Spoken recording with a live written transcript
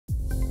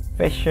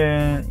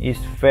Fashion is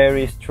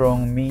very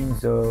strong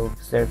means of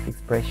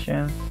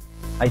self-expression.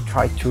 I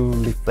try to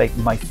reflect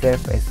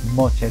myself as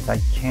much as I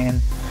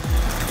can.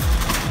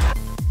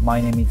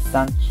 My name is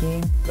San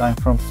Kim. I'm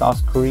from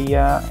South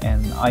Korea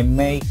and I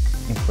make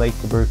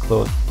inflatable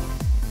clothes.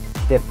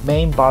 The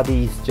main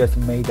body is just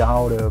made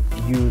out of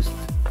used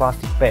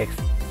plastic bags.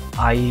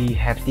 I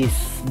have this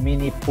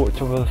mini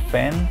portable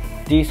fan.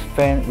 This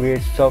fan will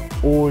suck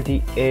all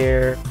the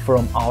air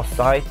from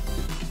outside.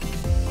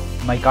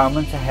 My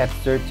garments have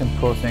certain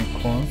pros and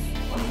cons.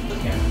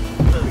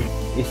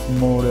 It's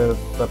more of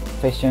a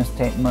fashion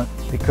statement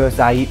because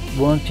I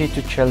wanted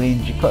to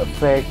challenge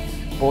perfect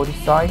body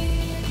size.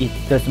 It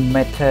doesn't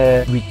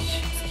matter which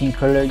skin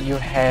color you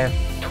have,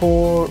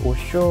 tall or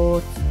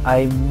short.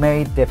 I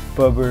made that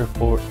bubble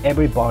for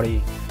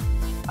everybody.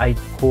 I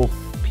hope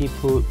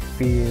people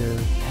feel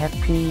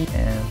happy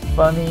and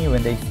funny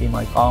when they see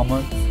my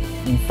garments.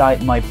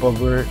 Inside my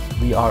bubble,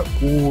 we are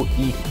all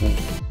equal.